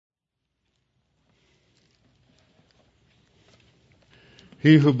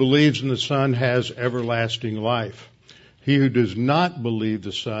He who believes in the Son has everlasting life. He who does not believe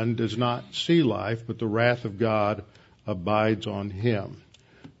the Son does not see life, but the wrath of God abides on him.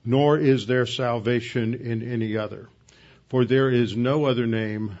 Nor is there salvation in any other. For there is no other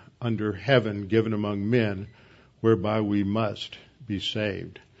name under heaven given among men whereby we must be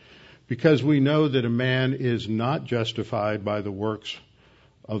saved. Because we know that a man is not justified by the works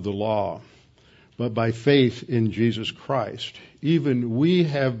of the law, but by faith in Jesus Christ. Even we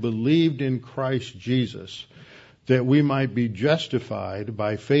have believed in Christ Jesus, that we might be justified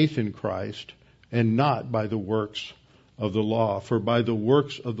by faith in Christ, and not by the works of the law. For by the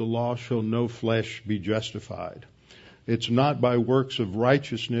works of the law shall no flesh be justified. It's not by works of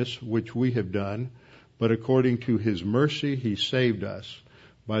righteousness which we have done, but according to his mercy he saved us,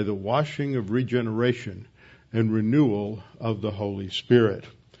 by the washing of regeneration and renewal of the Holy Spirit.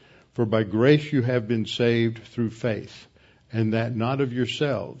 For by grace you have been saved through faith, and that not of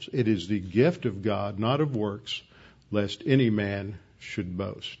yourselves. It is the gift of God, not of works, lest any man should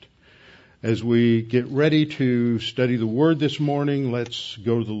boast. As we get ready to study the Word this morning, let's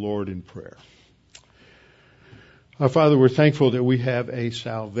go to the Lord in prayer. Our Father, we're thankful that we have a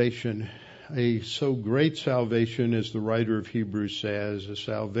salvation, a so great salvation, as the writer of Hebrews says, a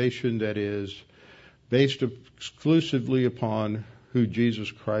salvation that is based exclusively upon who Jesus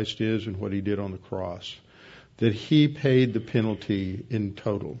Christ is and what he did on the cross. That he paid the penalty in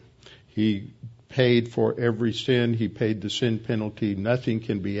total. He paid for every sin. He paid the sin penalty. Nothing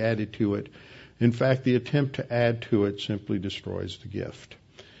can be added to it. In fact, the attempt to add to it simply destroys the gift.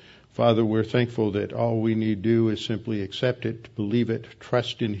 Father, we're thankful that all we need do is simply accept it, believe it,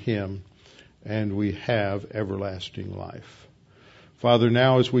 trust in him, and we have everlasting life. Father,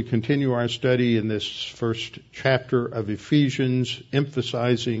 now as we continue our study in this first chapter of Ephesians,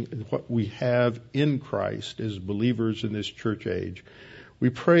 emphasizing what we have in Christ as believers in this church age, we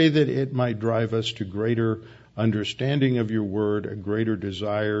pray that it might drive us to greater understanding of your word, a greater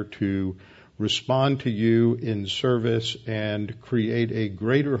desire to respond to you in service, and create a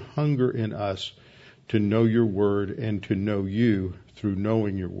greater hunger in us to know your word and to know you through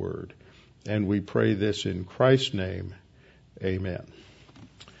knowing your word. And we pray this in Christ's name. Amen.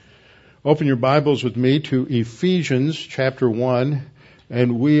 Open your Bibles with me to Ephesians chapter 1,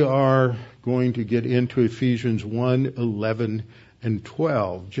 and we are going to get into Ephesians 1, 11, and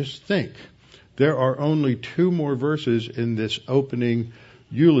 12. Just think, there are only two more verses in this opening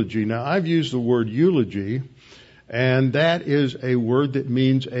eulogy. Now, I've used the word eulogy, and that is a word that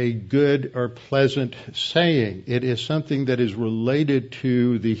means a good or pleasant saying. It is something that is related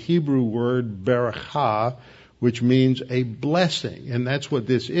to the Hebrew word barakah, which means a blessing. And that's what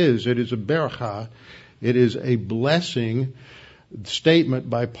this is. It is a barakah. It is a blessing statement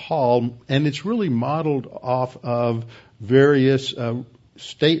by Paul, and it's really modeled off of various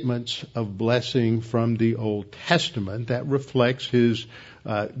statements of blessing from the Old Testament that reflects his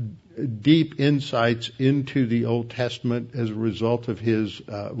deep insights into the Old Testament as a result of his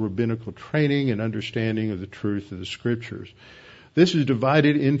rabbinical training and understanding of the truth of the Scriptures. This is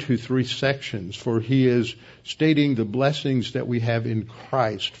divided into three sections, for he is stating the blessings that we have in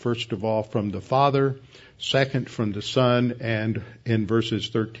Christ, first of all from the Father, second from the Son, and in verses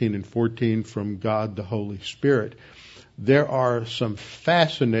 13 and 14 from God the Holy Spirit. There are some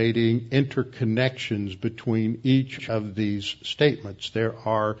fascinating interconnections between each of these statements. There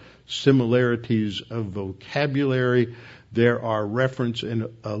are similarities of vocabulary. There are reference and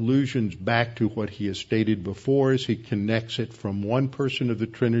allusions back to what he has stated before as he connects it from one person of the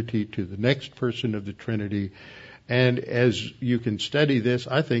Trinity to the next person of the Trinity. And as you can study this,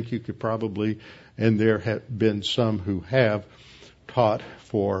 I think you could probably, and there have been some who have, taught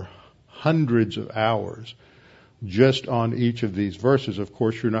for hundreds of hours just on each of these verses. Of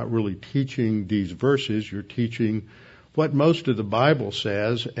course, you're not really teaching these verses. You're teaching what most of the Bible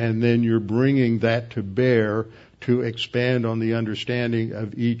says, and then you're bringing that to bear to expand on the understanding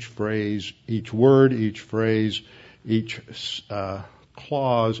of each phrase, each word, each phrase, each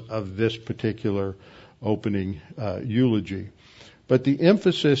clause of this particular opening eulogy. But the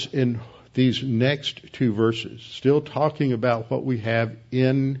emphasis in these next two verses, still talking about what we have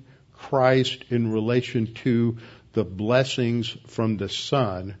in Christ in relation to the blessings from the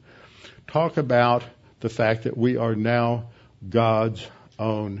Son, talk about the fact that we are now God's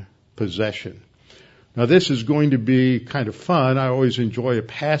own possession. Now, this is going to be kind of fun. I always enjoy a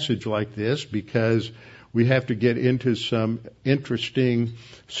passage like this because we have to get into some interesting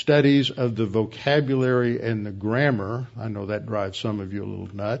studies of the vocabulary and the grammar. I know that drives some of you a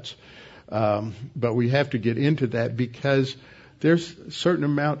little nuts. But we have to get into that because there's a certain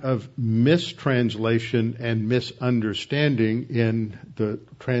amount of mistranslation and misunderstanding in the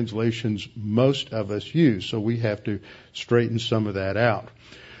translations most of us use. So we have to straighten some of that out.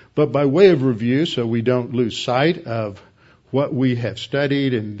 But by way of review, so we don't lose sight of what we have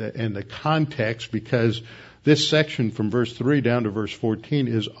studied and the context, because this section from verse 3 down to verse 14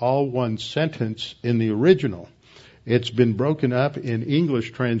 is all one sentence in the original. It's been broken up in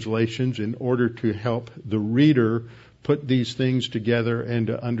English translations in order to help the reader put these things together and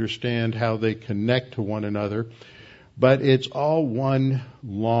to understand how they connect to one another. But it's all one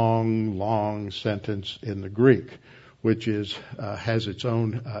long sentence in the Greek, which has its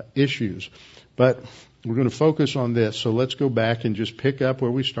own issues. But we're going to focus on this. So let's go back and just pick up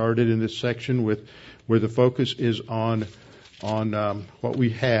where we started in this section, where the focus is on what we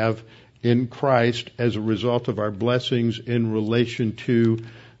have in Christ as a result of our blessings in relation to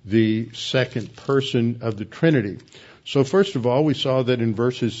the second person of the Trinity. So first of all, we saw that in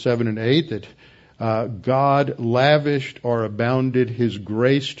verses 7 and 8 that God lavished or abounded His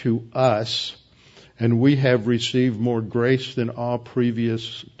grace to us, and we have received more grace than all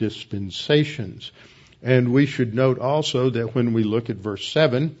previous dispensations. And we should note also that when we look at verse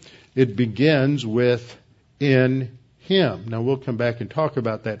 7, it begins with in Him. Now we'll come back and talk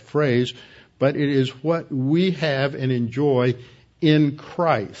about that phrase, but it is what we have and enjoy in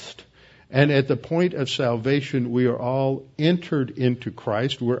Christ. And at the point of salvation, we are all entered into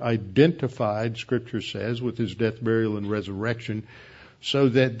Christ. We're identified, Scripture says, with His death, burial, and resurrection, so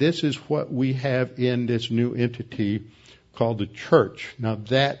that this is what we have in this new entity called the church. Now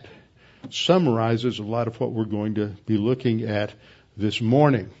that summarizes a lot of what we're going to be looking at this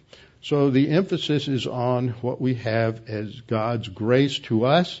morning. So the emphasis is on what we have as God's grace to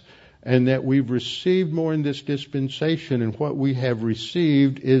us, and that we've received more in this dispensation, and what we have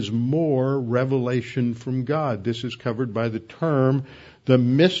received is more revelation from God. This is covered by the term, the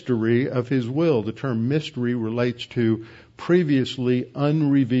mystery of His will. The term mystery relates to previously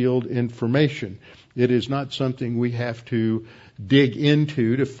unrevealed information. It is not something we have to dig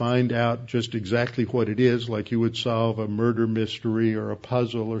into to find out just exactly what it is, like you would solve a murder mystery or a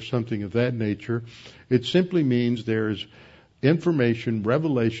puzzle or something of that nature. It simply means there's information,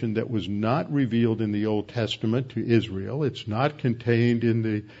 revelation that was not revealed in the Old Testament to Israel. It's not contained in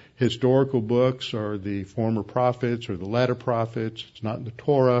the historical books or the former prophets or the latter prophets. It's not in the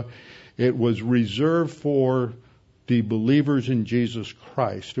Torah. It was reserved for the believers in Jesus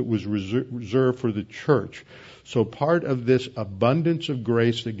Christ. It was reserved for the church. So part of this abundance of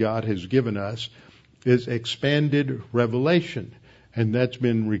grace that God has given us is expanded revelation. And that's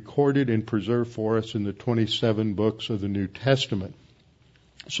been recorded and preserved for us in the 27 books of the New Testament.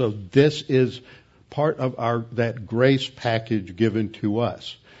 So this is part of that grace package given to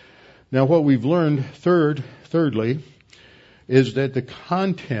us. Now what we've learned thirdly, is that the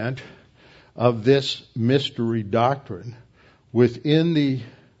content of this mystery doctrine within the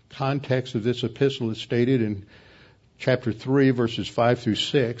context of this epistle is stated in chapter 3, verses 5 through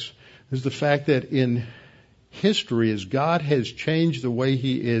 6, is the fact that in history, as God has changed the way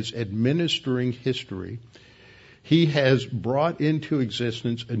He is administering history, He has brought into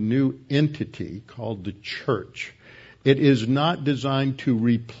existence a new entity called the church. It is not designed to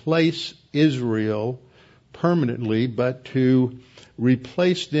replace Israel permanently, but to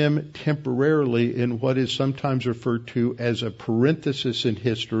replace them temporarily in what is sometimes referred to as a parenthesis in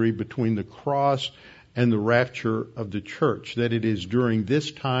history between the cross and the rapture of the church. That it is during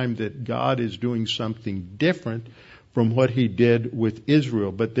this time that God is doing something different from what He did with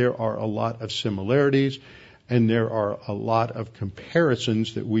Israel. But there are a lot of similarities and there are a lot of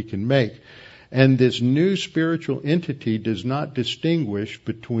comparisons that we can make. And this new spiritual entity does not distinguish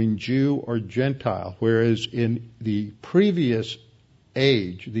between Jew or Gentile, whereas in the previous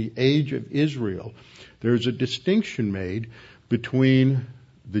age, the age of Israel, there's a distinction made between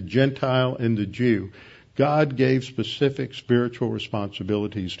the Gentile and the Jew. God gave specific spiritual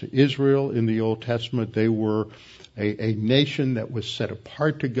responsibilities to Israel in the Old Testament. They were a nation that was set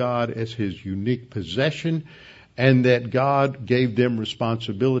apart to God as His unique possession, and that God gave them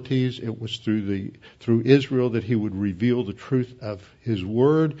responsibilities. It was through Israel that He would reveal the truth of His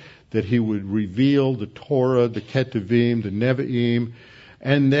Word, that He would reveal the Torah, the Ketuvim, the Nevi'im,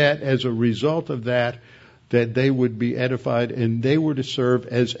 and that as a result of that they would be edified and they were to serve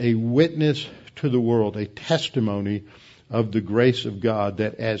as a witness to the world, a testimony of the grace of God,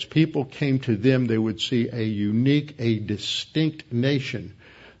 that as people came to them, they would see a unique, a distinct nation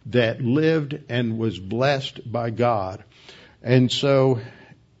that lived and was blessed by God. And so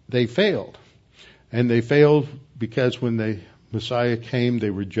they failed. And they failed because when the Messiah came, they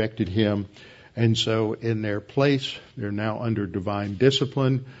rejected Him. And so in their place, they're now under divine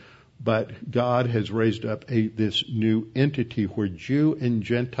discipline. But God has raised up this new entity where Jew and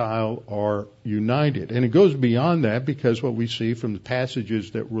Gentile are united. And it goes beyond that, because what we see from the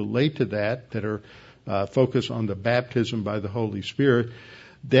passages that relate to that are focused on the baptism by the Holy Spirit,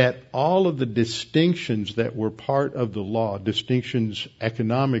 that all of the distinctions that were part of the law, distinctions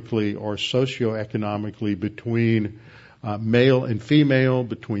economically or socioeconomically between male and female,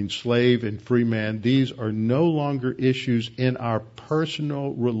 between slave and free man, these are no longer issues in our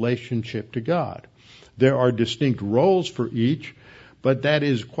personal relationship to God. There are distinct roles for each, but that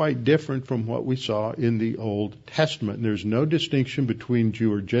is quite different from what we saw in the Old Testament. And there's no distinction between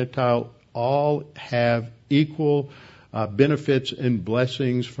Jew or Gentile. All have equal benefits and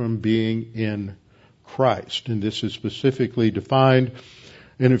blessings from being in Christ. And this is specifically defined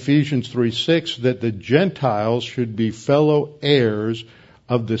in Ephesians 3:6, that the Gentiles should be fellow heirs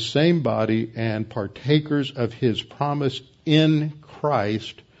of the same body and partakers of his promise in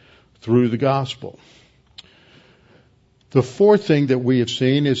Christ through the gospel. The fourth thing that we have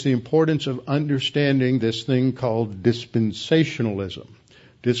seen is the importance of understanding this thing called dispensationalism.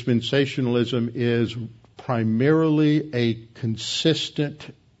 Dispensationalism is primarily a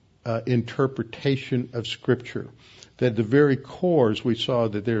consistent interpretation of Scripture. At the very core, as we saw,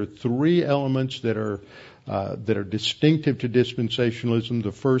 that there are three elements that are distinctive to dispensationalism.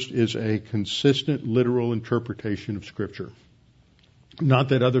 The first is a consistent literal interpretation of Scripture. Not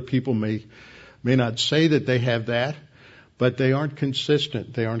that other people may not say that they have that, but they aren't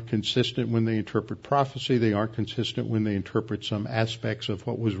consistent. They aren't consistent when they interpret prophecy. They aren't consistent when they interpret some aspects of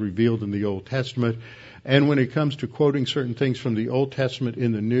what was revealed in the Old Testament. And when it comes to quoting certain things from the Old Testament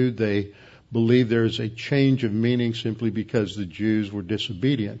in the New, they believe there is a change of meaning simply because the Jews were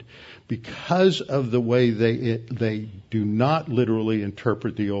disobedient. Because of the way they do not literally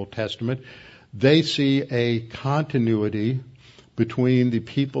interpret the Old Testament, they see a continuity between the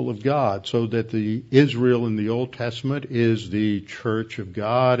people of God, so that the Israel in the Old Testament is the church of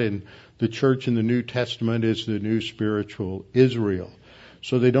God, and the church in the New Testament is the new spiritual Israel.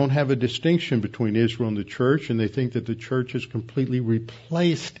 So they don't have a distinction between Israel and the church, and they think that the church has completely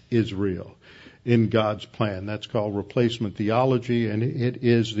replaced Israel in God's plan. That's called replacement theology, and it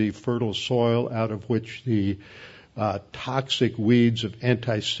is the fertile soil out of which the toxic weeds of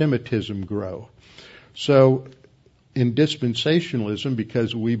anti-Semitism grow. So in dispensationalism,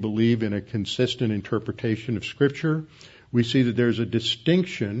 because we believe in a consistent interpretation of Scripture, we see that there's a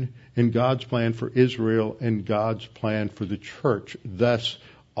distinction in God's plan for Israel and God's plan for the church. Thus,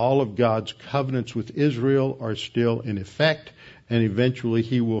 all of God's covenants with Israel are still in effect, and eventually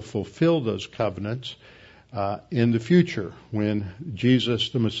He will fulfill those covenants in the future when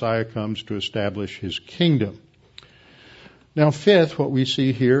Jesus, the Messiah, comes to establish His kingdom. Now, fifth, what we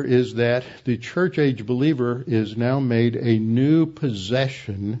see here is that the church age believer is now made a new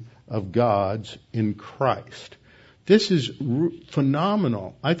possession of God's in Christ. This is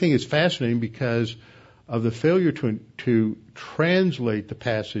phenomenal. I think it's fascinating because of the failure to translate the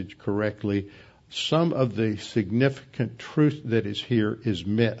passage correctly. Some of the significant truth that is here is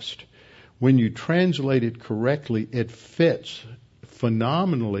missed. When you translate it correctly, it fits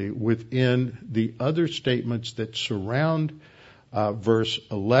phenomenally within the other statements that surround verse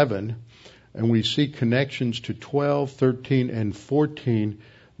 11, and we see connections to 12, 13, and 14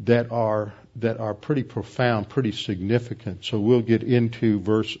 that are pretty profound, pretty significant. So we'll get into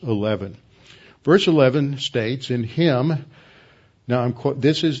verse 11. Verse 11 states, "In Him," now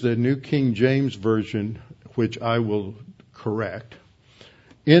this is the New King James Version, which I will correct.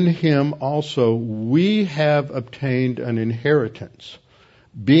 "In Him also we have obtained an inheritance,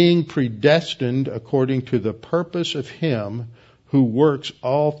 being predestined according to the purpose of Him who works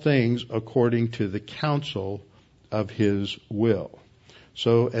all things according to the counsel of His will."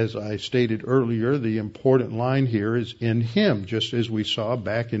 So, as I stated earlier, the important line here is "in Him." Just as we saw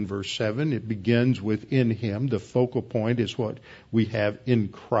back in verse 7, it begins with "in Him." The focal point is what we have in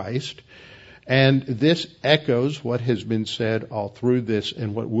Christ. And this echoes what has been said all through this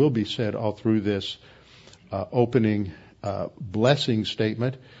and what will be said all through this opening blessing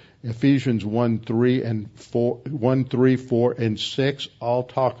statement. Ephesians 1:3, 4, and 6 all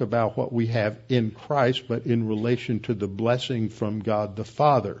talk about what we have in Christ, but in relation to the blessing from God the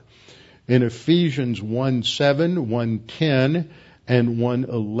Father. In Ephesians 1:7, 1:10, and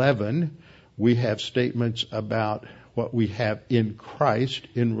 1:11, we have statements about what we have in Christ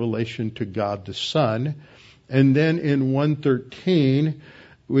in relation to God the Son. And then in 1:13,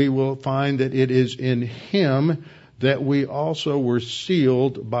 we will find that it is in Him that we also were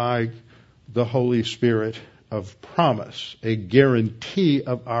sealed by the Holy Spirit of promise, a guarantee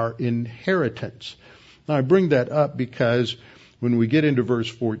of our inheritance. Now, I bring that up because when we get into verse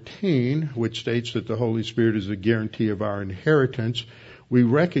 14, which states that the Holy Spirit is a guarantee of our inheritance, we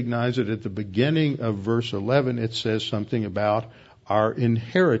recognize that at the beginning of verse 11, it says something about our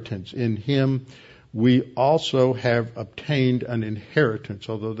inheritance. In Him, we also have obtained an inheritance,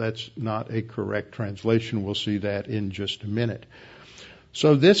 although that's not a correct translation. We'll see that in just a minute.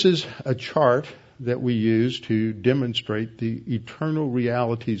 So this is a chart that we use to demonstrate the eternal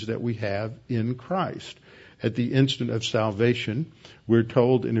realities that we have in Christ. At the instant of salvation, we're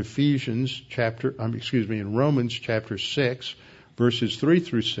told in Romans chapter 6, verses 3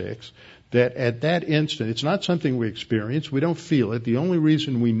 through 6, that at that instant, it's not something we experience, we don't feel it. The only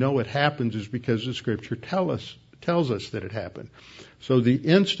reason we know it happens is because the Scripture tells us that it happened. So the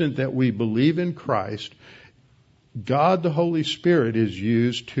instant that we believe in Christ, God the Holy Spirit is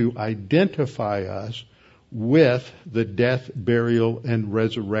used to identify us with the death, burial, and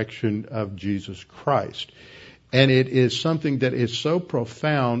resurrection of Jesus Christ. And it is something that is so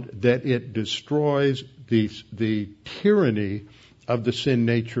profound that it destroys the tyranny of the sin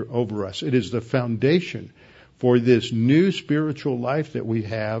nature over us. It is the foundation for this new spiritual life that we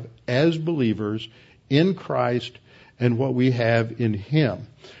have as believers in Christ and what we have in Him.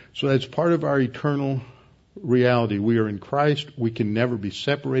 So that's part of our eternal reality. We are in Christ. We can never be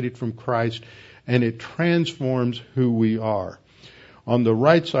separated from Christ, and it transforms who we are. On the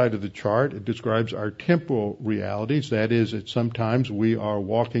right side of the chart, it describes our temporal realities. That is, that sometimes we are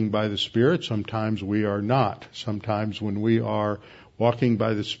walking by the Spirit, sometimes we are not. Sometimes when we are walking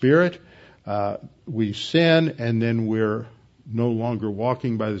by the Spirit, we sin, and then we're no longer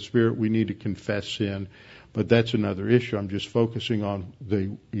walking by the Spirit. We need to confess sin. But that's another issue. I'm just focusing on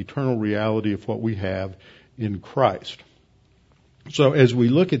the eternal reality of what we have in Christ. So as we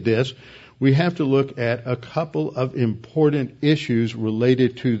look at this, we have to look at a couple of important issues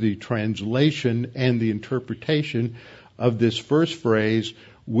related to the translation and the interpretation of this first phrase,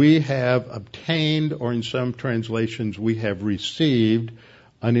 we have obtained, or in some translations, we have received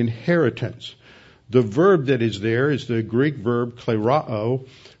an inheritance. The verb that is there is the Greek verb klerao,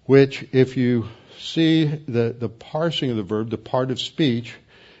 which if you see the parsing of the verb, the part of speech,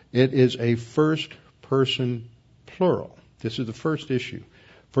 it is a first person plural. This is the first issue.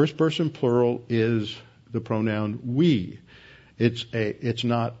 First person plural is the pronoun we. It's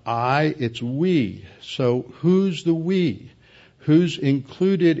not I, it's we. So who's the we? Who's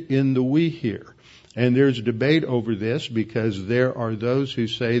included in the we here? And there's debate over this because there are those who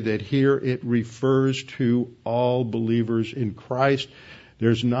say that here it refers to all believers in Christ.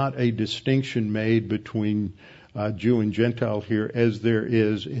 There's not a distinction made between Jew and Gentile here as there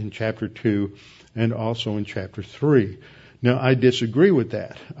is in chapter 2 and also in chapter 3. Now, I disagree with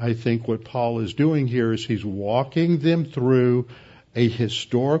that. I think what Paul is doing here is he's walking them through a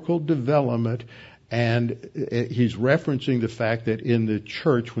historical development, and he's referencing the fact that in the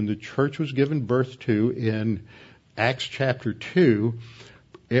church, when the church was given birth to in Acts chapter 2,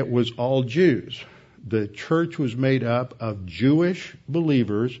 it was all Jews. The church was made up of Jewish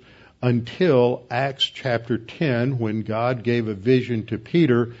believers until Acts chapter 10, when God gave a vision to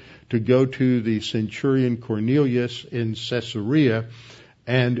Peter to go to the centurion Cornelius in Caesarea,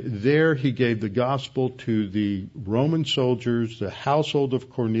 and there he gave the gospel to the Roman soldiers, the household of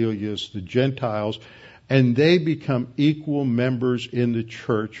Cornelius, the Gentiles, and they become equal members in the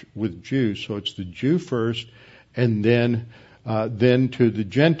church with Jews. So it's the Jew first, and then to the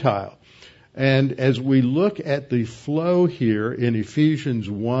Gentile. And as we look at the flow here in Ephesians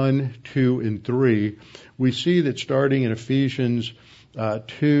 1, 2, and 3, we see that starting in Ephesians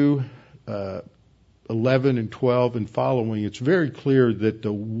 2, 11 and 12 and following, it's very clear that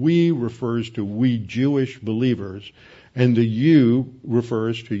the we refers to we Jewish believers, and the you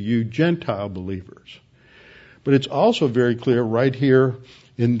refers to you Gentile believers. But it's also very clear right here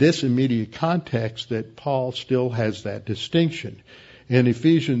in this immediate context that Paul still has that distinction. In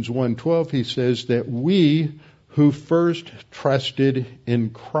Ephesians 1:12, he says that we who first trusted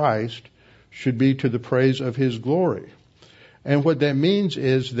in Christ should be to the praise of His glory. And what that means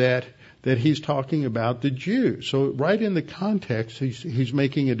is that he's talking about the Jews. So right in the context, he's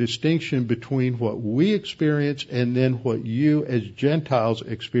making a distinction between what we experience and then what you as Gentiles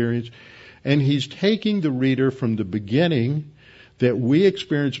experience. And he's taking the reader from the beginning that we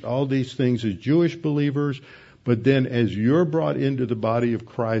experienced all these things as Jewish believers, but then as you're brought into the body of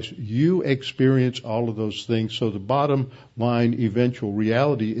Christ, you experience all of those things. So the bottom line eventual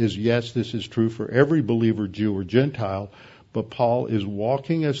reality is, yes, this is true for every believer, Jew or Gentile, but Paul is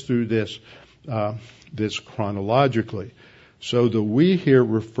walking us through this chronologically. So the we here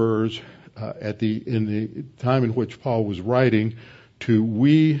refers in the time in which Paul was writing to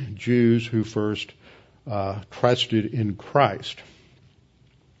we Jews who first trusted in Christ.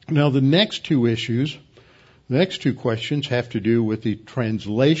 Now the next two questions have to do with the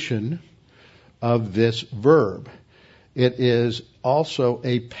translation of this verb. It is also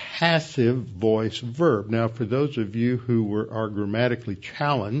a passive voice verb. Now, for those of you who are grammatically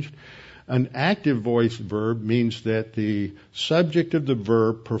challenged, an active voice verb means that the subject of the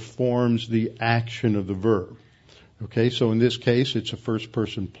verb performs the action of the verb. Okay, so in this case, it's a first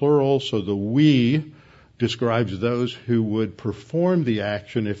person plural, so the we describes those who would perform the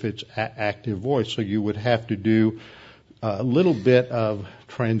action if it's active voice. So you would have to do a little bit of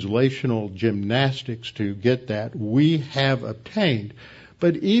translational gymnastics to get that. We have obtained.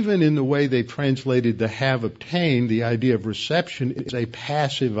 But even in the way they translated the have obtained, the idea of reception is a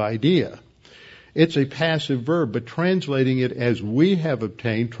passive idea. It's a passive verb, but translating it as we have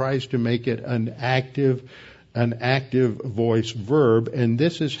obtained tries to make it an active voice verb, and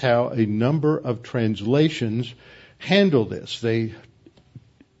this is how a number of translations handle this. They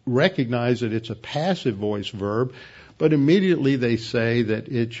recognize that it's a passive voice verb, but immediately they say that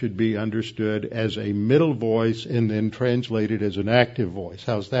it should be understood as a middle voice and then translated as an active voice.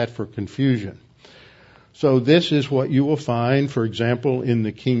 How's that for confusion? So this is what you will find, for example, in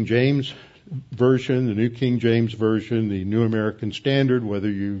the King James Version, the New King James Version, the New American Standard, whether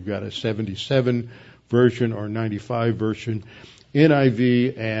you've got a 77 version or 95 version,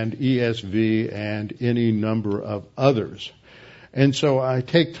 NIV and ESV and any number of others. And so I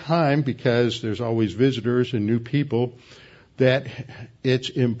take time, because there's always visitors and new people, that it's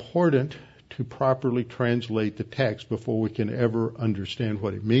important to properly translate the text before we can ever understand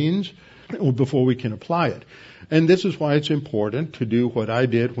what it means, or before we can apply it. And this is why it's important to do what I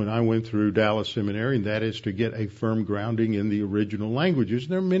did when I went through Dallas Seminary, and that is to get a firm grounding in the original languages.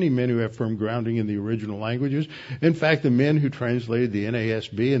 There are many men who have firm grounding in the original languages. In fact, the men who translated the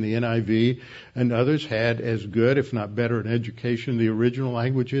NASB and the NIV and others had as good, if not better, an education in the original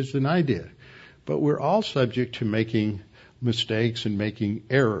languages than I did. But we're all subject to making mistakes and making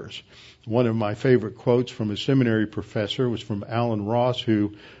errors. One of my favorite quotes from a seminary professor was from Alan Ross,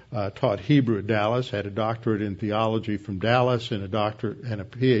 who taught Hebrew at Dallas, had a doctorate in theology from Dallas and a doctorate and a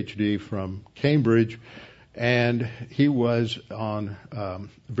PhD from Cambridge, and he was on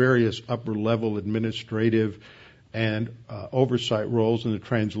various upper-level administrative and oversight roles in the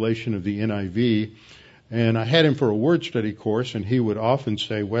translation of the NIV. And I had him for a word study course, and he would often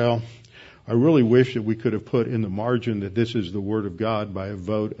say, well, I really wish that we could have put in the margin that this is the Word of God by a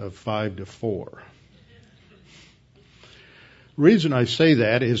vote of 5-4. The reason I say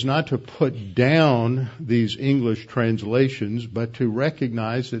that is not to put down these English translations, but to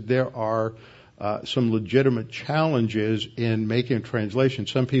recognize that there are some legitimate challenges in making a translation.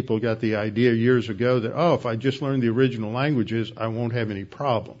 Some people got the idea years ago that, if I just learn the original languages, I won't have any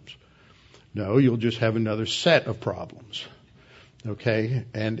problems. No, you'll just have another set of problems. Okay?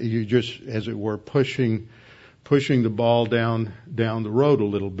 And you just, as it were, pushing the ball down the road a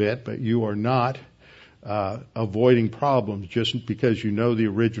little bit, but you are not avoiding problems. Just because you know the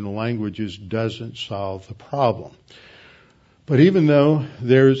original languages doesn't solve the problem. But even though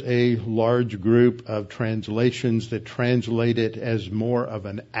there's a large group of translations that translate it as more of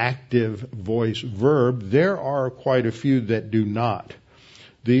an active voice verb, there are quite a few that do not.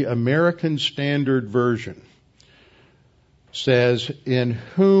 The American Standard Version says, in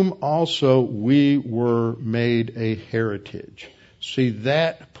whom also we were made a heritage. See,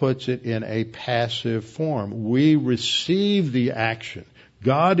 that puts it in a passive form. We receive the action.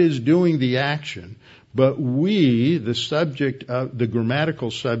 God is doing the action, but we, the subject of the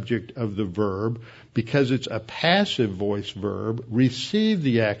grammatical subject of the verb, because it's a passive voice verb, receive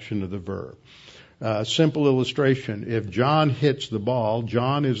the action of the verb. Simple illustration. If John hits the ball,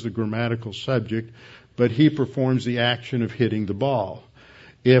 John is the grammatical subject, but he performs the action of hitting the ball.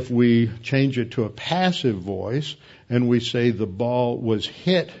 If we change it to a passive voice and we say the ball was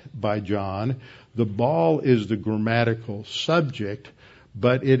hit by John, the ball is the grammatical subject,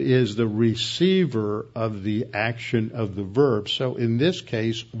 but it is the receiver of the action of the verb. So in this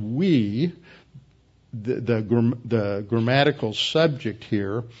case, we, the grammatical subject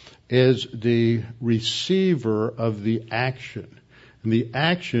here, is the receiver of the action. And the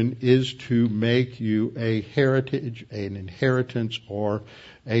action is to make you a heritage, an inheritance, or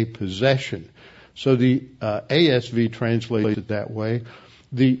a possession. So the ASV translates it that way.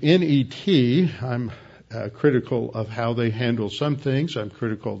 The NET, I'm critical of how they handle some things. I'm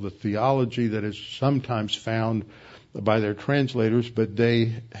critical of the theology that is sometimes found by their translators, but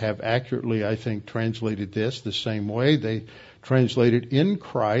they have accurately, I think, translated this the same way. They translated in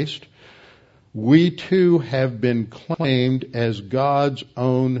Christ we too have been claimed as God's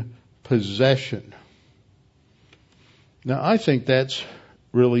own possession. Now, I think that's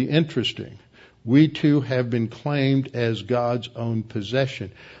really interesting. We too have been claimed as God's own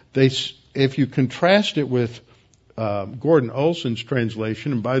possession. If you contrast it with Gordon Olson's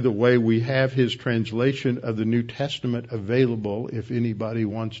translation, and by the way, we have his translation of the New Testament available if anybody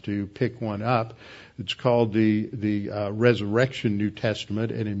wants to pick one up. It's called the Resurrection New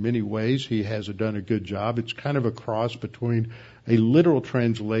Testament, and in many ways he has done a good job. It's kind of a cross between a literal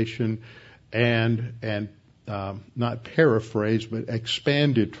translation and not paraphrase, but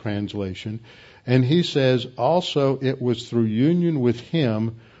expanded translation. And he says, also it was through union with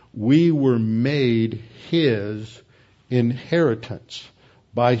him we were made his inheritance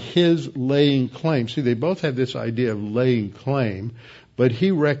by his laying claim. See, they both have this idea of laying claim, but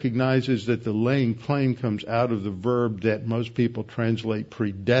he recognizes that the laying claim comes out of the verb that most people translate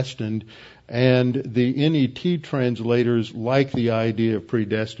predestined, and the NET translators like the idea of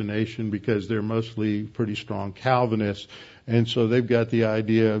predestination because they're mostly pretty strong Calvinists, and so they've got the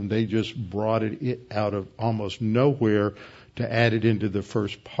idea, and they just brought it out of almost nowhere to add it into the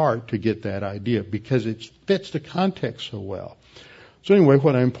first part to get that idea because it fits the context so well. So anyway,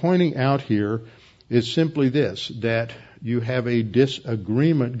 what I'm pointing out here is simply this, that you have a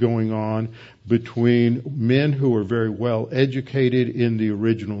disagreement going on between men who are very well educated in the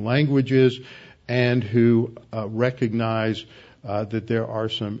original languages and who recognize that there are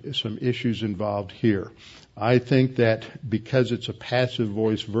some issues involved here. I think that because it's a passive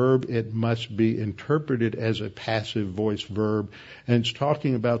voice verb, it must be interpreted as a passive voice verb. And it's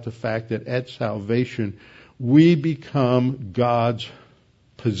talking about the fact that at salvation, we become God's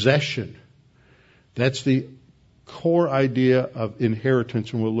possession. That's the core idea of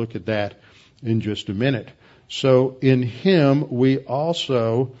inheritance, and we'll look at that in just a minute. So in Him, we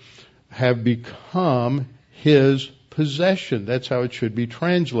also have become His possession. That's how it should be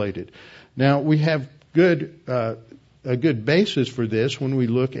translated. Now, we have a good basis for this when we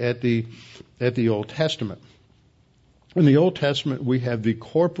look at the Old Testament. In the Old Testament, we have the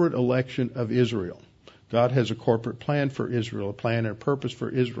corporate election of Israel. God has a corporate plan for Israel, a plan and a purpose for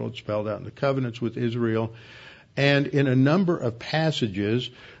Israel. It's spelled out in the covenants with Israel. And in a number of passages,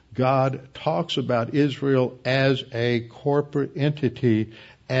 God talks about Israel as a corporate entity,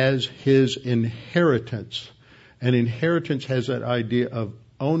 as His inheritance. And inheritance has that idea of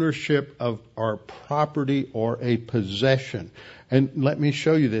ownership of our property or a possession. And let me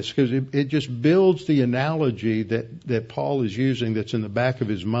show you this, because it just builds the analogy that Paul is using that's in the back of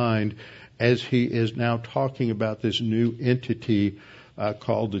his mind as he is now talking about this new entity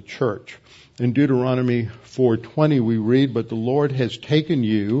called the church. In Deuteronomy 4:20 we read, "But the Lord has taken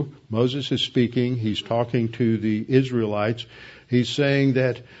you," Moses is speaking, he's talking to the Israelites, he's saying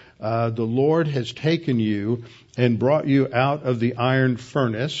that the Lord has taken you and brought you out of the iron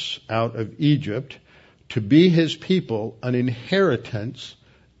furnace, out of Egypt, to be His people, an inheritance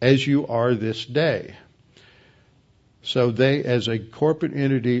as you are this day. So they, as a corporate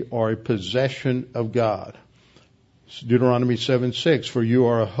entity, are a possession of God. Deuteronomy 7:6, "For you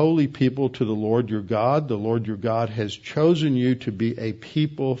are a holy people to the Lord your God. The Lord your God has chosen you to be a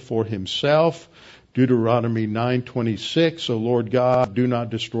people for Himself." Deuteronomy 9:26, "O Lord God, do not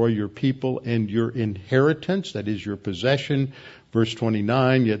destroy your people and your inheritance," that is your possession. Verse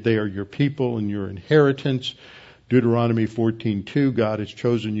 29, "Yet they are your people and your inheritance." Deuteronomy 14:2, "God has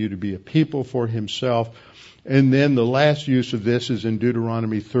chosen you to be a people for Himself." And then the last use of this is in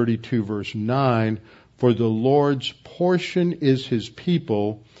Deuteronomy 32 verse 9, "For the Lord's portion is His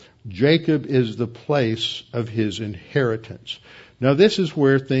people, Jacob is the place of His inheritance." Now this is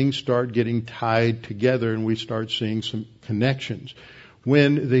where things start getting tied together and we start seeing some connections.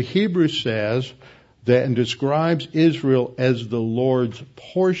 When the Hebrew says that and describes Israel as the Lord's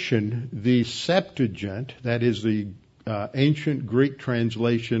portion, the Septuagint, that is the ancient Greek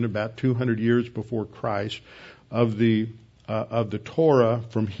translation about 200 years before Christ of the Torah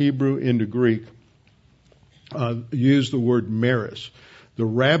from Hebrew into Greek, used the word meris. The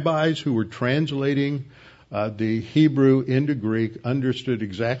rabbis who were translating the Hebrew into Greek understood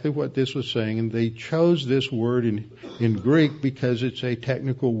exactly what this was saying, and they chose this word in Greek because it's a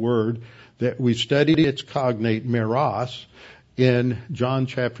technical word that we studied its cognate meros in John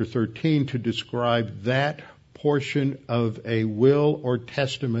chapter 13 to describe that portion of a will or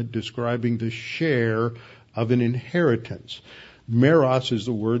testament describing the share of an inheritance. Meros is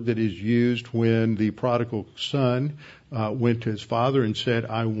the word that is used when the prodigal son went to his father and said,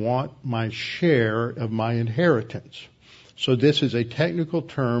 "I want my share of my inheritance." So this is a technical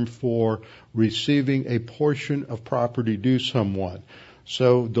term for receiving a portion of property due someone.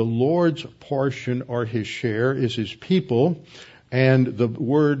 So the Lord's portion or his share is his people, and the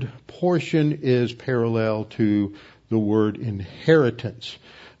word portion is parallel to the word inheritance.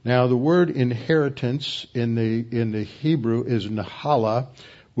 Now the word inheritance in the Hebrew is nahala,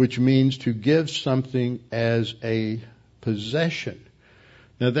 which means to give something as a possession.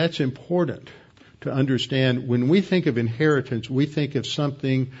 Now that's important to understand. When we think of inheritance, we think of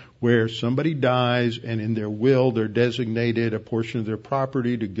something where somebody dies and in their will they're designated a portion of their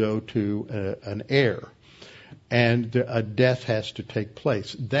property to go to an heir, and a death has to take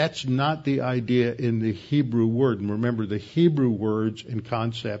place. That's not the idea in the Hebrew word. And remember, the Hebrew words and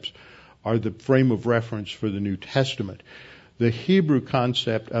concepts are the frame of reference for the New Testament. The Hebrew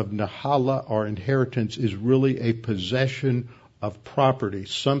concept of nahala or inheritance is really a possession of property.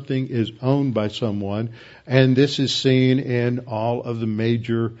 Something is owned by someone, and this is seen in all of the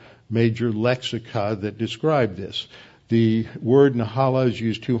major lexica that describe this. The word nahala is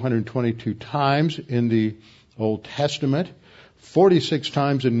used 222 times in the Old Testament, 46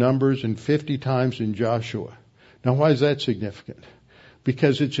 times in Numbers, and 50 times in Joshua. Now, why is that significant?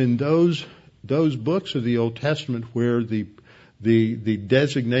 Because it's in those books of the Old Testament where the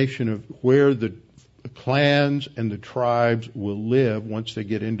designation of where the clans and the tribes will live once they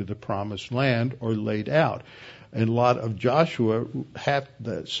get into the promised land are laid out. And a lot of Joshua,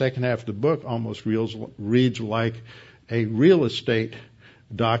 the second half of the book almost reads like a real estate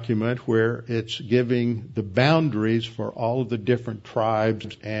document where it's giving the boundaries for all of the different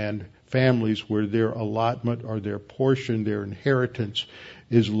tribes and families where their allotment or their portion, their inheritance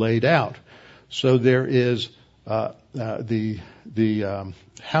is laid out. So there is the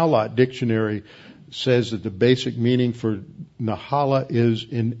Howlott Dictionary says that the basic meaning for nahala is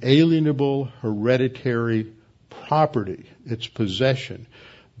inalienable hereditary property. It's possession.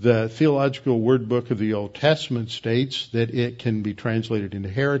 The Theological Word Book of the Old Testament states that it can be translated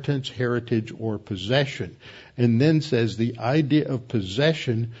inheritance, heritage, or possession, and then says the idea of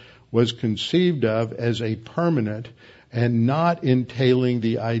possession was conceived of as a permanent and not entailing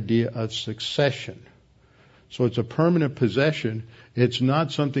the idea of succession. So it's a permanent possession. It's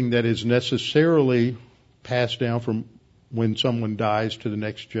not something that is necessarily passed down from when someone dies to the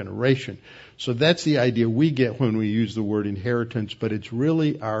next generation. So that's the idea we get when we use the word inheritance, but it's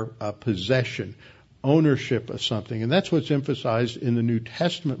really our possession, ownership of something. And that's what's emphasized in the New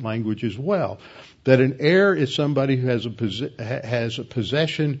Testament language as well, that an heir is somebody who has a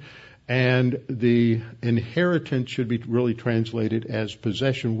possession, and the inheritance should be really translated as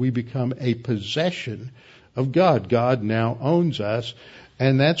possession. We become a possession of God. God now owns us,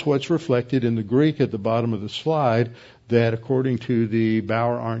 and that's what's reflected in the Greek at the bottom of the slide, that according to the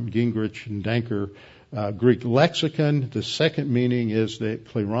Bauer, Arndt, Gingrich, and Danker Greek lexicon, the second meaning is that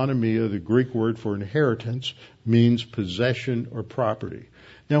kleronomia, the Greek word for inheritance, means possession or property.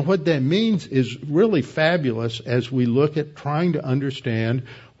 Now what that means is really fabulous as we look at trying to understand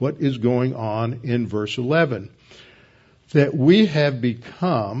what is going on in verse 11. That we have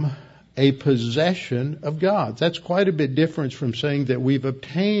become a possession of God. That's quite a bit different from saying that we've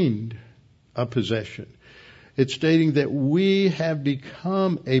obtained a possession. It's stating that we have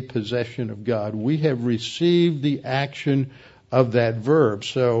become a possession of God. We have received the action of that verb.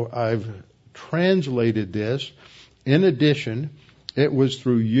 So I've translated this. In addition, it was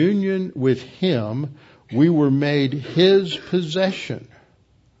through union with Him we were made His possession.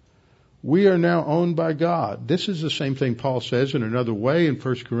 We are now owned by God. This is the same thing Paul says in another way in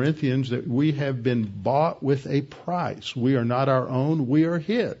 1 Corinthians, that we have been bought with a price. We are not our own, we are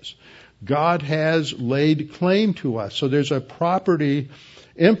His. God has laid claim to us. So there's a property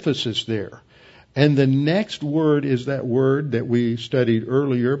emphasis there. And the next word is that word that we studied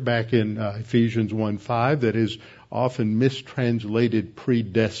earlier back in Ephesians 1:5 that is often mistranslated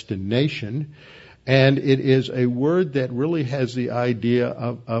predestination. And it is a word that really has the idea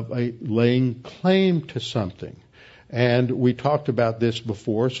of a laying claim to something. And we talked about this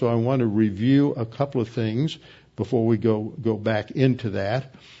before, so I want to review a couple of things before we go back into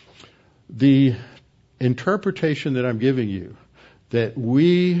that. The interpretation that I'm giving you, that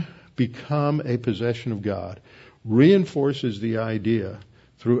we become a possession of God, reinforces the idea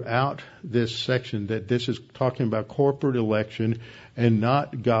throughout this section that this is talking about corporate election and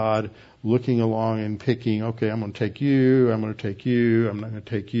not God looking along and picking, okay, I'm going to take you, I'm going to take you, I'm not going to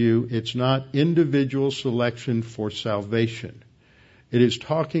take you. It's not individual selection for salvation. It is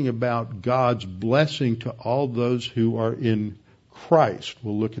talking about God's blessing to all those who are in Christ.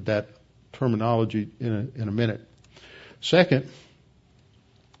 We'll look at that terminology in a minute. Second,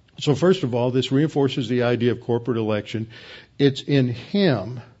 so first of all, this reinforces the idea of corporate election. It's in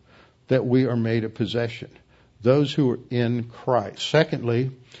Him that we are made a possession. those who are in Christ.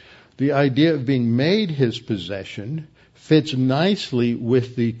 Secondly, the idea of being made his possession fits nicely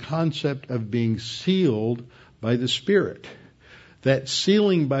with the concept of being sealed by the Spirit. That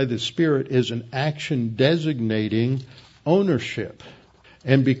sealing by the Spirit is an action designating ownership.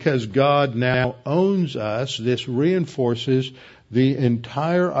 And because God now owns us, this reinforces the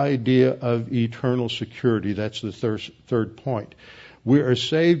entire idea of eternal security. That's the third point. We are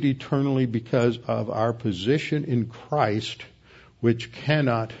saved eternally because of our position in Christ, which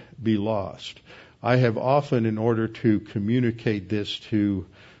cannot be lost. I have often, in order to communicate this to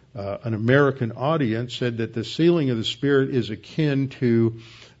an American audience, said that the sealing of the Spirit is akin to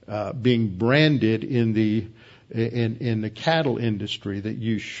being branded in the cattle industry, that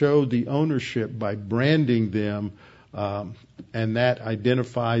you show the ownership by branding them, and that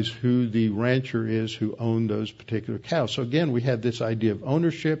identifies who the rancher is who owned those particular cows. So again, we have this idea of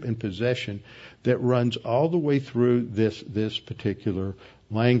ownership and possession that runs all the way through this particular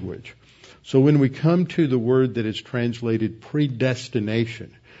language. So when we come to the word that is translated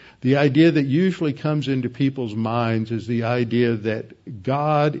predestination, the idea that usually comes into people's minds is the idea that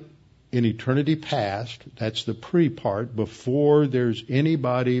God in eternity past, that's the pre part, before there's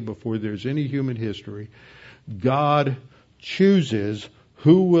anybody, before there's any human history, God chooses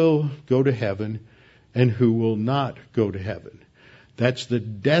who will go to heaven and who will not go to heaven. That's the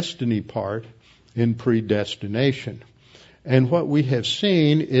destiny part in predestination. And what we have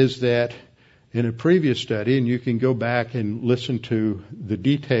seen is that in a previous study, and you can go back and listen to the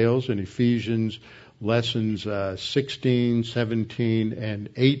details in Ephesians lessons 16, 17, and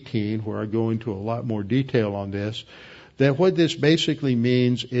 18, where I go into a lot more detail on this, that what this basically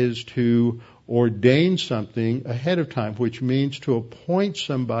means is to ordain something ahead of time, which means to appoint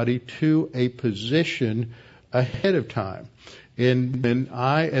somebody to a position ahead of time. And when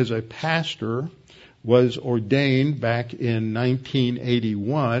I, as a pastor, was ordained back in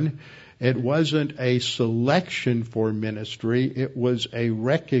 1981, it wasn't a selection for ministry. It was a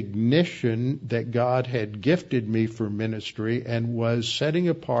recognition that God had gifted me for ministry and was setting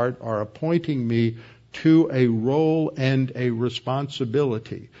apart or appointing me to a role and a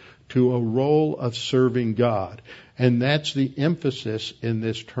responsibility, to a role of serving God. And that's the emphasis in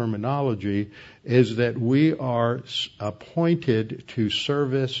this terminology, is that we are appointed to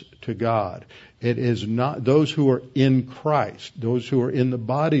service to God. It is not those who are in Christ, those who are in the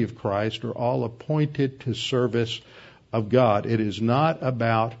body of Christ are all appointed to service of God. It is not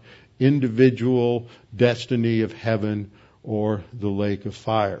about individual destiny of heaven or the lake of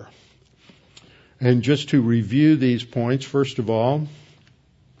fire. And just to review these points, first of all,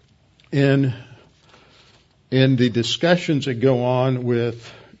 in the discussions that go on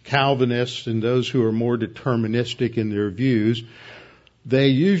with Calvinists and those who are more deterministic in their views, they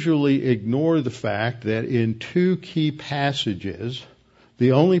usually ignore the fact that in two key passages,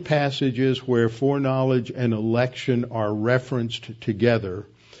 the only passages where foreknowledge and election are referenced together,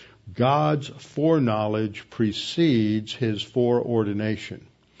 God's foreknowledge precedes His foreordination.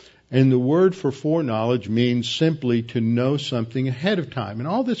 And the word for foreknowledge means simply to know something ahead of time. And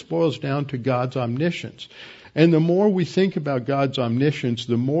all this boils down to God's omniscience. And the more we think about God's omniscience,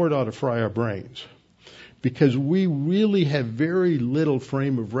 the more it ought to fry our brains. Because we really have very little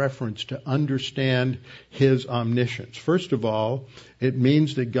frame of reference to understand His omniscience. First of all, it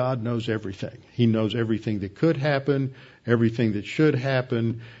means that God knows everything. He knows everything that could happen, everything that should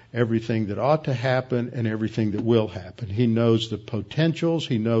happen, everything that ought to happen, and everything that will happen. He knows the potentials.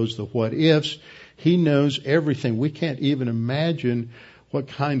 He knows the what-ifs. He knows everything. We can't even imagine what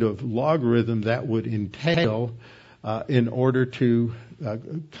kind of logarithm that would entail in order to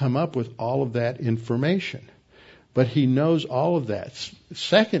come up with all of that information. But He knows all of that.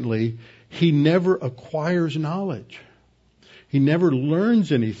 Secondly, He never acquires knowledge. He never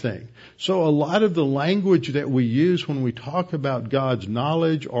learns anything. So a lot of the language that we use when we talk about God's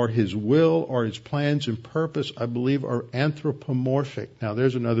knowledge or His will or His plans and purpose, I believe, are anthropomorphic. Now,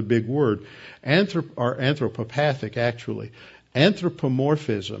 there's another big word. Or anthropopathic, actually.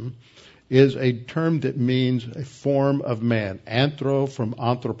 Anthropomorphism is a term that means a form of man. Anthro from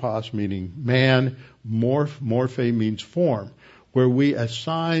anthropos, meaning man. Morphe means form, where we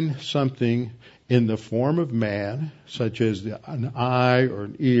assign something in the form of man, such as an eye or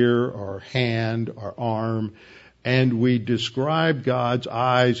an ear or hand or arm, and we describe God's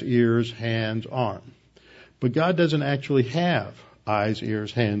eyes, ears, hands, arm. But God doesn't actually have eyes,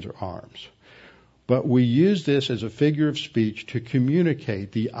 ears, hands, or arms. But we use this as a figure of speech to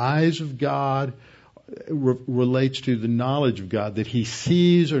communicate. The eyes of God relates to the knowledge of God, that He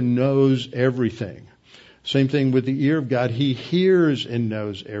sees or knows everything. Same thing with the ear of God. He hears and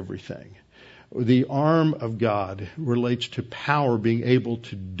knows everything. The arm of God relates to power, being able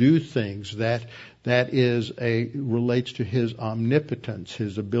to do things. That relates to His omnipotence,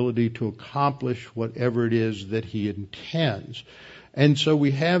 His ability to accomplish whatever it is that He intends. And so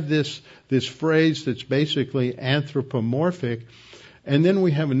we have this phrase that's basically anthropomorphic. And then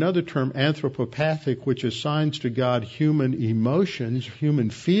we have another term, anthropopathic, which assigns to God human emotions, human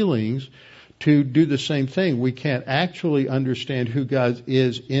feelings, to do the same thing. We can't actually understand who God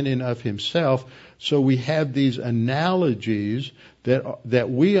is in and of Himself, so we have these analogies that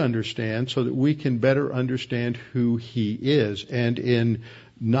we understand so that we can better understand who He is. And in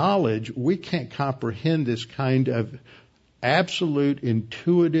knowledge, we can't comprehend this kind of absolute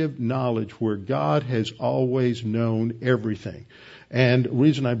intuitive knowledge where God has always known everything. And the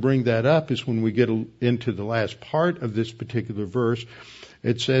reason I bring that up is when we get into the last part of this particular verse,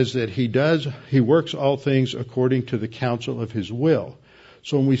 it says that He works all things according to the counsel of His will.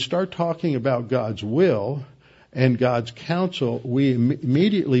 So when we start talking about God's will and God's counsel, we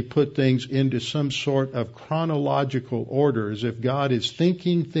immediately put things into some sort of chronological order, as if God is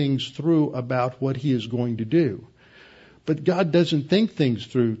thinking things through about what He is going to do. But God doesn't think things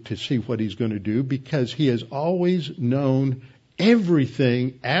through to see what He's going to do, because He has always known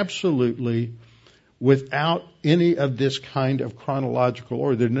everything absolutely without any of this kind of chronological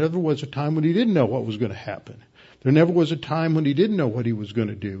order. There never was a time when He didn't know what was going to happen. There never was a time when He didn't know what He was going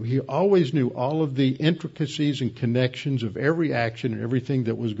to do. He always knew all of the intricacies and connections of every action and everything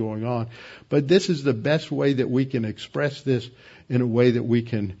that was going on. But this is the best way that we can express this in a way that we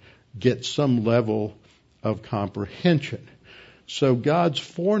can get some level of comprehension. So God's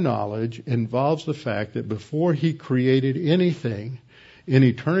foreknowledge involves the fact that before He created anything, in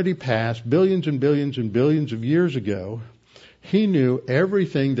eternity past, billions and billions and billions of years ago, He knew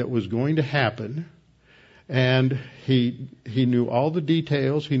everything that was going to happen, and He knew all the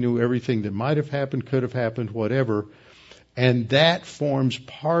details. He knew everything that might have happened, could have happened, whatever. And that forms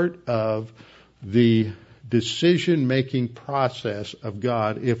part of the decision-making process of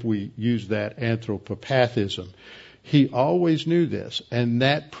God, if we use that anthropopathism. He always knew this, and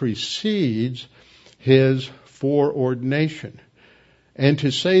that precedes His foreordination. And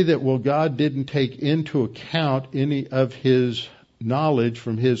to say that, well, God didn't take into account any of His knowledge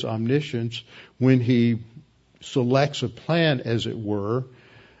from His omniscience when He selects a plan, as it were,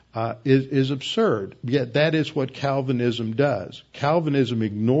 is absurd. Yet that is what Calvinism does. Calvinism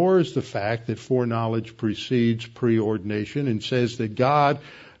ignores the fact that foreknowledge precedes preordination and says that God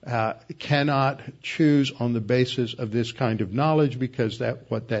cannot choose on the basis of this kind of knowledge, because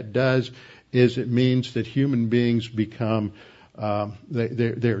what that does is it means that human beings become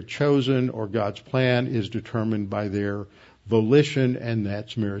they're chosen, or God's plan is determined by their volition, and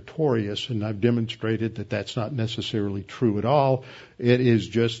that's meritorious. And I've demonstrated that that's not necessarily true at all. It is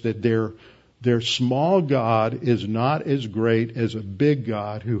just that their small God is not as great as a big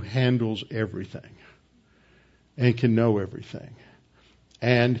God who handles everything and can know everything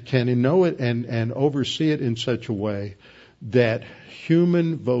and can know it and oversee it in such a way that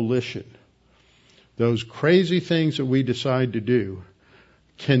human volition, those crazy things that we decide to do,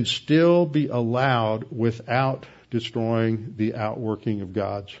 can still be allowed without destroying the outworking of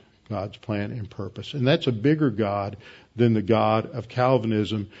God's plan and purpose. And that's a bigger God than the God of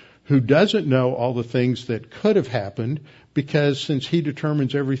Calvinism, who doesn't know all the things that could have happened, because since He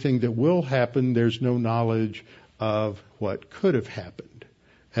determines everything that will happen, there's no knowledge of what could have happened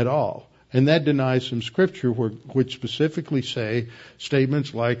at all. And that denies some scripture which specifically say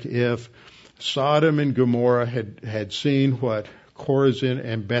statements like, if Sodom and Gomorrah had seen what Chorazin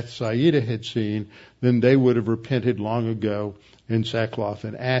and Bethsaida had seen, then they would have repented long ago in sackcloth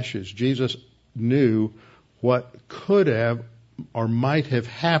and ashes. Jesus knew what could have or might have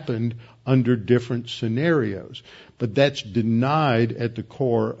happened under different scenarios. But that's denied at the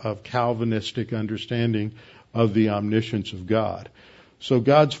core of Calvinistic understanding of the omniscience of God. So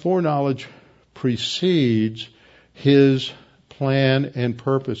God's foreknowledge precedes His plan and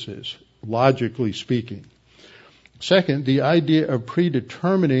purposes, logically speaking. Second, the idea of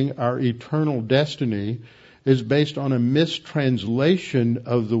predetermining our eternal destiny is based on a mistranslation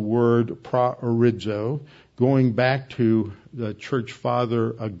of the word proorizo, going back to the church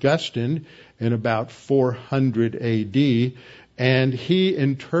father Augustine in about 400 AD, and he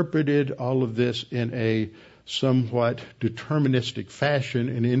interpreted all of this in a somewhat deterministic fashion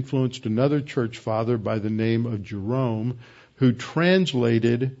and influenced another church father by the name of Jerome, who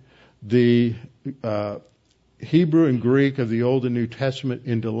translated the Hebrew and Greek of the Old and New Testament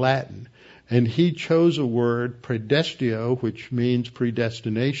into Latin. And he chose a word, predestio, which means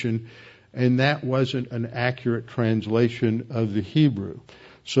predestination, and that wasn't an accurate translation of the Hebrew.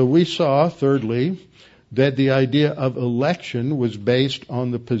 So we saw, thirdly, that the idea of election was based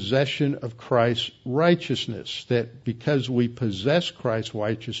on the possession of Christ's righteousness, that because we possess Christ's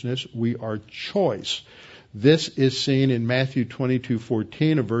righteousness, we are choice. This is seen in Matthew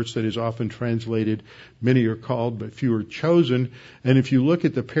 22:14, a verse that is often translated, many are called, but few are chosen. And if you look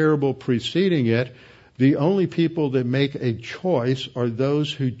at the parable preceding it, the only people that make a choice are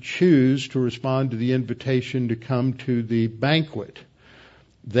those who choose to respond to the invitation to come to the banquet.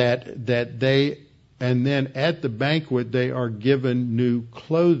 And then at the banquet, they are given new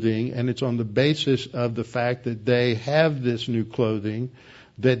clothing, and it's on the basis of the fact that they have this new clothing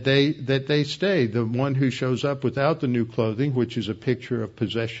that they stay. The one who shows up without the new clothing, which is a picture of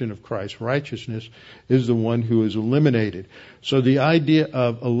possession of Christ's righteousness, is the one who is eliminated. So the idea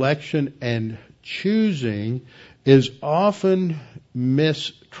of election and choosing is often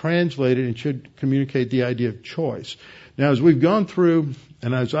mistranslated and should communicate the idea of choice. Now, as we've gone through,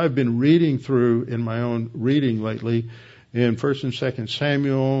 and as I've been reading through in my own reading lately, in 1st and 2nd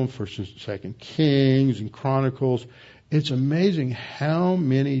Samuel, 1st and 2nd Kings, and Chronicles, it's amazing how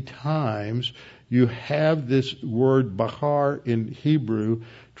many times you have this word bahar in Hebrew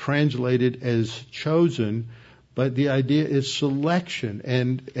translated as chosen, but the idea is selection,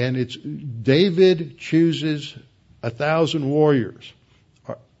 and it's David chooses 1,000 warriors.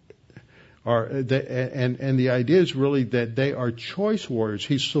 And the idea is really that they are choice warriors.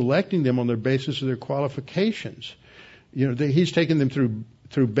 He's selecting them on the basis of their qualifications. He's taken them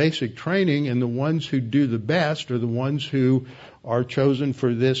through basic training, and the ones who do the best are the ones who are chosen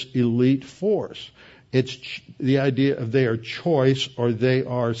for this elite force. It's the idea of they are choice or they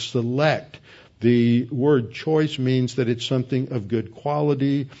are select. The word choice means that it's something of good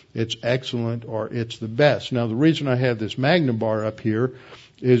quality, it's excellent, or it's the best. Now, the reason I have this Magna bar up here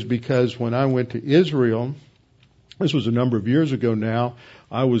is because when I went to Israel, this was a number of years ago now,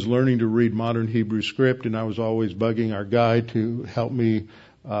 I was learning to read modern Hebrew script, and I was always bugging our guide to help me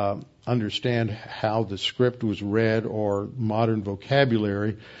understand how the script was read or modern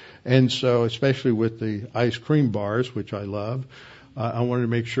vocabulary. And so, especially with the ice cream bars, which I love, I wanted to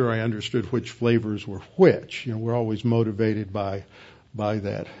make sure I understood which flavors were which. We're always motivated by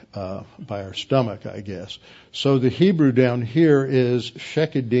that, by our stomach, I guess. So the Hebrew down here is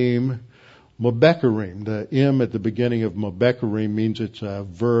Shekedim Mobekarim. The M at the beginning of Mobekarim means it's a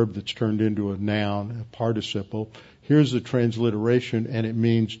verb that's turned into a noun, a participle. Here's the transliteration, and it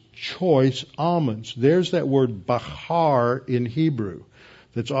means choice almonds. There's that word bahar in Hebrew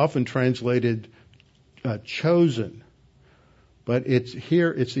that's often translated chosen. But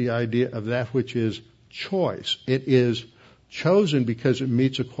it's the idea of that which is choice. It is chosen because it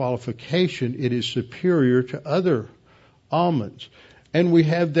meets a qualification. It is superior to other almonds. And we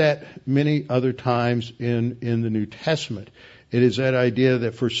have that many other times in the New Testament. It is that idea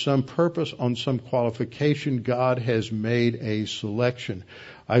that for some purpose, on some qualification, God has made a selection.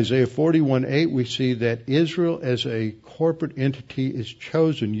 Isaiah 41:8, we see that Israel as a corporate entity is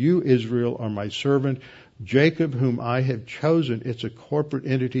chosen. You, Israel, are my servant. Jacob, whom I have chosen. It's a corporate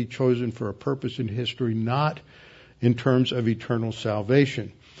entity chosen for a purpose in history, not in terms of eternal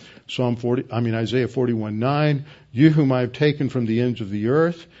salvation. Isaiah 41:9, you whom I have taken from the ends of the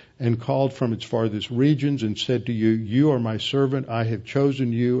earth and called from its farthest regions and said to you, you are my servant, I have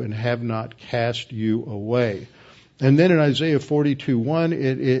chosen you and have not cast you away. And then in Isaiah 42:1,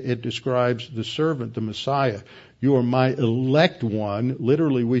 it describes the servant, the Messiah. You are my elect one.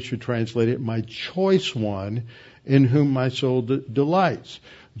 Literally, we should translate it, my choice one, in whom my soul delights.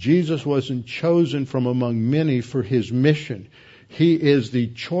 Jesus wasn't chosen from among many for his mission. He is the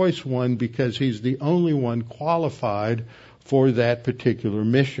choice one because he's the only one qualified for that particular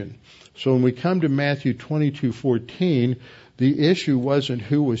mission. So when we come to Matthew 22:14, the issue wasn't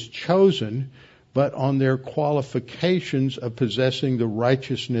who was chosen, but on their qualifications of possessing the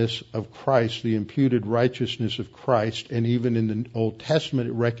righteousness of Christ, the imputed righteousness of Christ. And even in the Old Testament,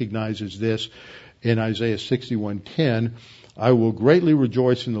 it recognizes this in Isaiah 61:10. I will greatly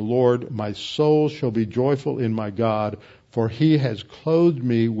rejoice in the Lord. My soul shall be joyful in my God, for he has clothed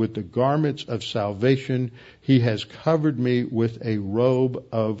me with the garments of salvation. He has covered me with a robe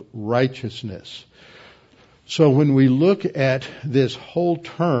of righteousness. So when we look at this whole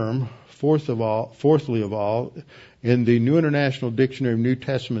term, fourthly of all, in the New International Dictionary of New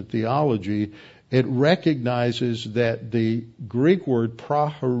Testament Theology, it recognizes that the Greek word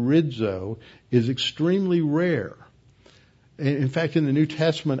prohorizo is extremely rare. In fact, in the New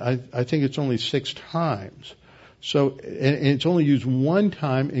Testament, I think it's only 6 times. So, and it's only used one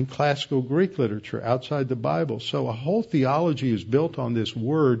time in classical Greek literature outside the Bible. So a whole theology is built on this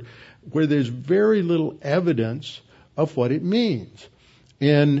word where there's very little evidence of what it means.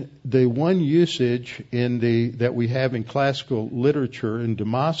 In the one usage that we have in classical literature in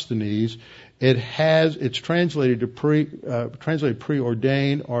Demosthenes, it's translated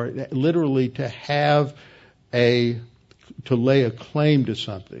preordain, or literally to lay a claim to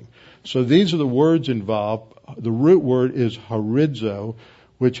something. So these are the words involved. The root word is horizo,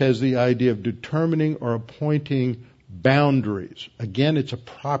 which has the idea of determining or appointing boundaries. Again, it's a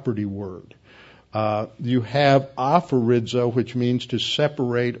property word. You have aphorizo, which means to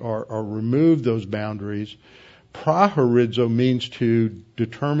separate or remove those boundaries. Prahorizo means to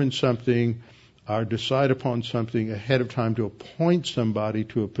determine something or decide upon something ahead of time, to appoint somebody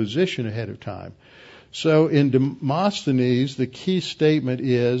to a position ahead of time. So in Demosthenes, the key statement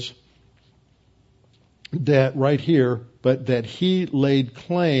is that right here, but that he laid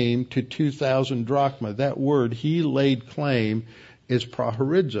claim to 2,000 drachma. That word, he laid claim, is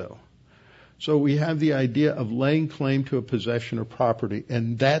prahorizo. So we have the idea of laying claim to a possession or property,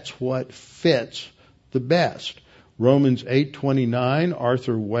 and that's what fits the best. Romans 8:29,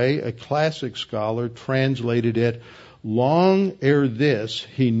 Arthur Way, a classic scholar, translated it, long ere this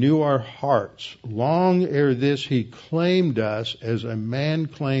he knew our hearts. Long ere this he claimed us as a man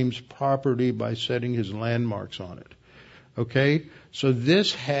claims property by setting his landmarks on it. Okay? So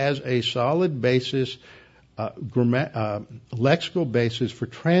this has a solid basis, lexical basis for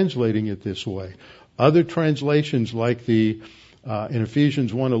translating it this way. Other translations, like in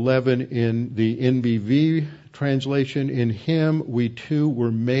Ephesians 1:11 in the NBV translation, in him we too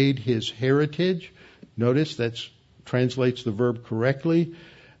were made his heritage. Notice that translates the verb correctly.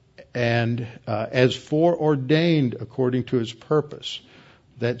 And as foreordained according to his purpose.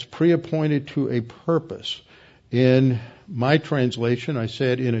 That's pre-appointed to a purpose. In my translation, I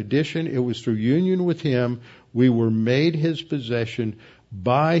said, in addition, it was through union with him we were made his possession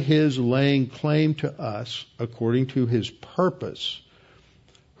by his laying claim to us according to his purpose,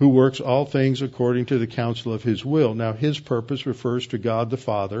 who works all things according to the counsel of his will. Now, his purpose refers to God the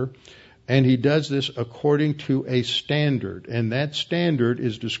Father, and he does this according to a standard, and that standard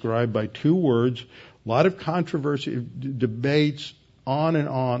is described by two words. A lot of controversy, debates on and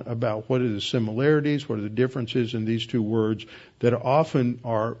on about what are the similarities, what are the differences in these two words that often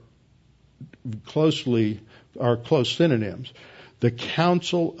are close synonyms. The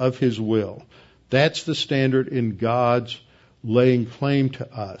counsel of his will. That's the standard in God's laying claim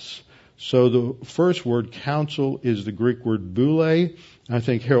to us. So the first word, counsel, is the Greek word boule. I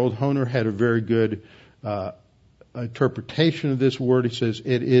think Harold Hoehner had a very good interpretation of this word. He says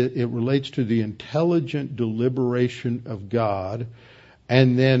it relates to the intelligent deliberation of God.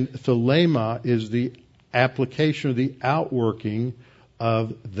 And then thelema is the application or the outworking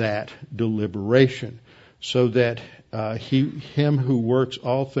of that deliberation. So that him who works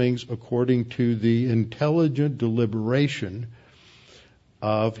all things according to the intelligent deliberation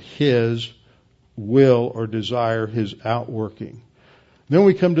of his will or desire, his outworking. Then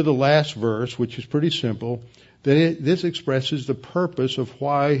we come to the last verse, which is pretty simple. This expresses the purpose of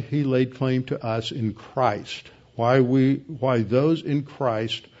why he laid claim to us in Christ. Why those in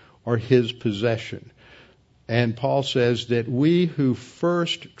Christ are his possession. And Paul says that we who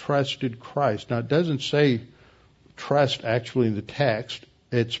first trusted Christ. Now it doesn't say trust actually in the text.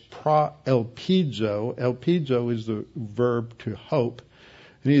 It's elpizo. Elpizo is the verb to hope.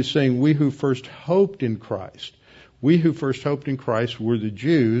 And he is saying we who first hoped in Christ. We who first hoped in Christ were the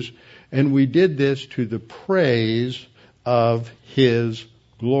Jews, and we did this to the praise of his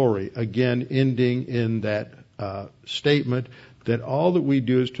glory. Again, ending in that statement that all that we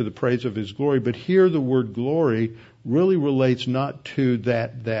do is to the praise of his glory. But here the word glory really relates not to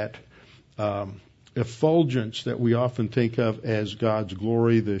that effulgence that we often think of as God's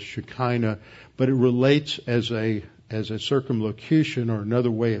glory, the Shekinah, but it relates as a circumlocution, or another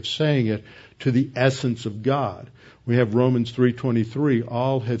way of saying it, to the essence of God. We have Romans 3:23,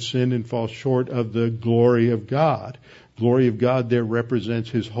 all have sinned and fall short of the glory of God. Glory of God there represents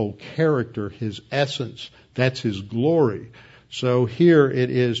his whole character, his essence. That's his glory. So here it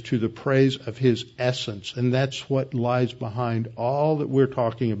is to the praise of his essence, and that's what lies behind all that we're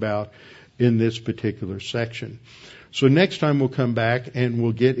talking about in this particular section. So next time we'll come back and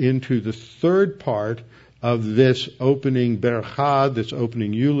we'll get into the third part of this opening berachah, this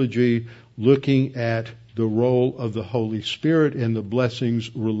opening eulogy, looking at the role of the Holy Spirit and the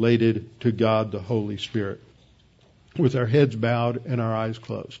blessings related to God, the Holy Spirit. With our heads bowed and our eyes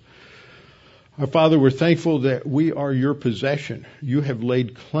closed. Our Father, we're thankful that we are your possession. You have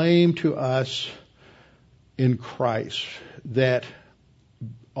laid claim to us in Christ, that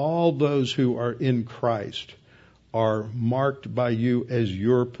all those who are in Christ are marked by you as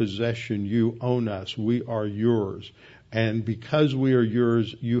your possession. You own us. We are yours. And because we are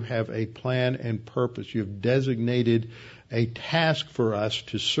yours, you have a plan and purpose. You have designated a task for us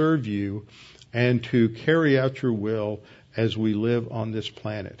to serve you and to carry out your will as we live on this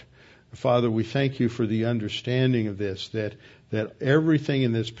planet. Father, we thank you for the understanding of this, that everything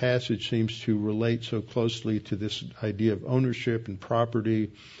in this passage seems to relate so closely to this idea of ownership and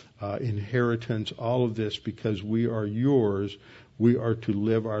property, inheritance, all of this, because we are yours. We are to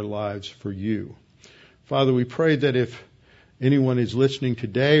live our lives for you. Father, we pray that if anyone is listening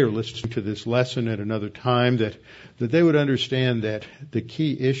today or listening to this lesson at another time, that they would understand that the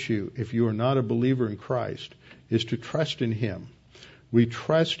key issue, if you are not a believer in Christ, is to trust in Him. We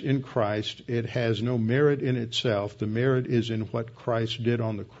trust in Christ. It has no merit in itself. The merit is in what Christ did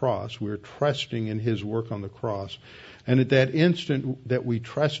on the cross. We're trusting in His work on the cross. And at that instant that we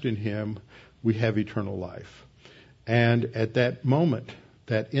trust in Him, we have eternal life. And at that moment,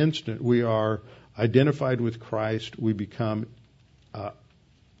 that instant, we are identified with Christ. We become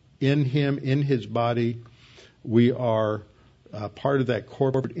in Him, in His body. We are part of that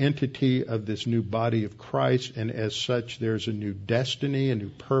corporate entity of this new body of Christ, and as such, there's a new destiny, a new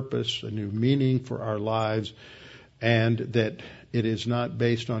purpose, a new meaning for our lives, and that it is not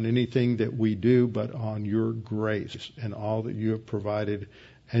based on anything that we do, but on your grace and all that you have provided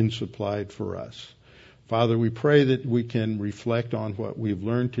and supplied for us. Father, we pray that we can reflect on what we've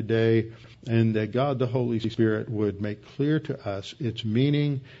learned today, and that God the Holy Spirit would make clear to us its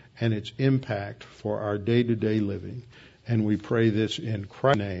meaning and its impact for our day-to-day living. And we pray this in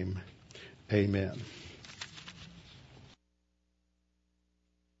Christ's name. Amen.